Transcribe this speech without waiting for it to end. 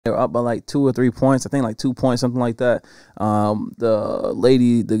They were up by like 2 or 3 points. I think like 2 points, something like that. The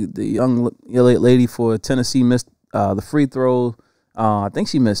young lady for Tennessee missed the free throw. I think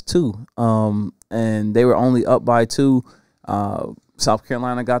she missed 2. And they were only up by 2. South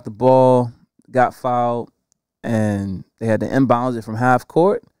Carolina got the ball, got fouled, and they had to inbounds it from half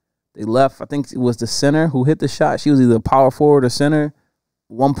court. They left. I think it was the center who hit the shot. She was either power forward or center.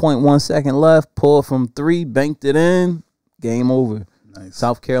 1.1 second left. Pulled from 3, banked it in. Game over. Nice.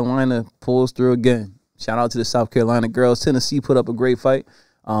 South Carolina pulls through again. Shout out to the South Carolina girls. Tennessee put up a great fight,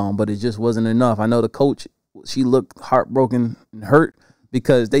 but it just wasn't enough. I know the coach, she looked heartbroken and hurt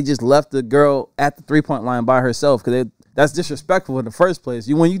because they just left the girl at the three-point line by herself because that's disrespectful in the first place.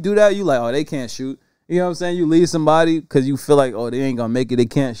 When you do that, you like, oh, they can't shoot. You know what I'm saying? You leave somebody because you feel like, oh, they ain't going to make it. They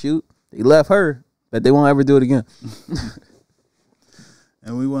can't shoot. They left her, but they won't ever do it again.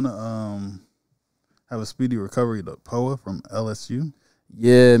 And we want to have a speedy recovery to Poa from LSU.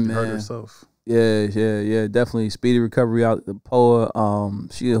 Yeah, she man. hurt herself. Yeah, definitely. Speedy recovery out the Poa.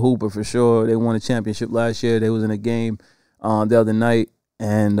 She a hooper for sure. They won a championship last year. They was in a game the other night,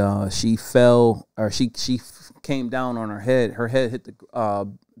 and she fell, or she came down on her head. Her head hit the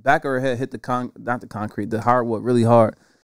back of her head hit the hardwood really hard.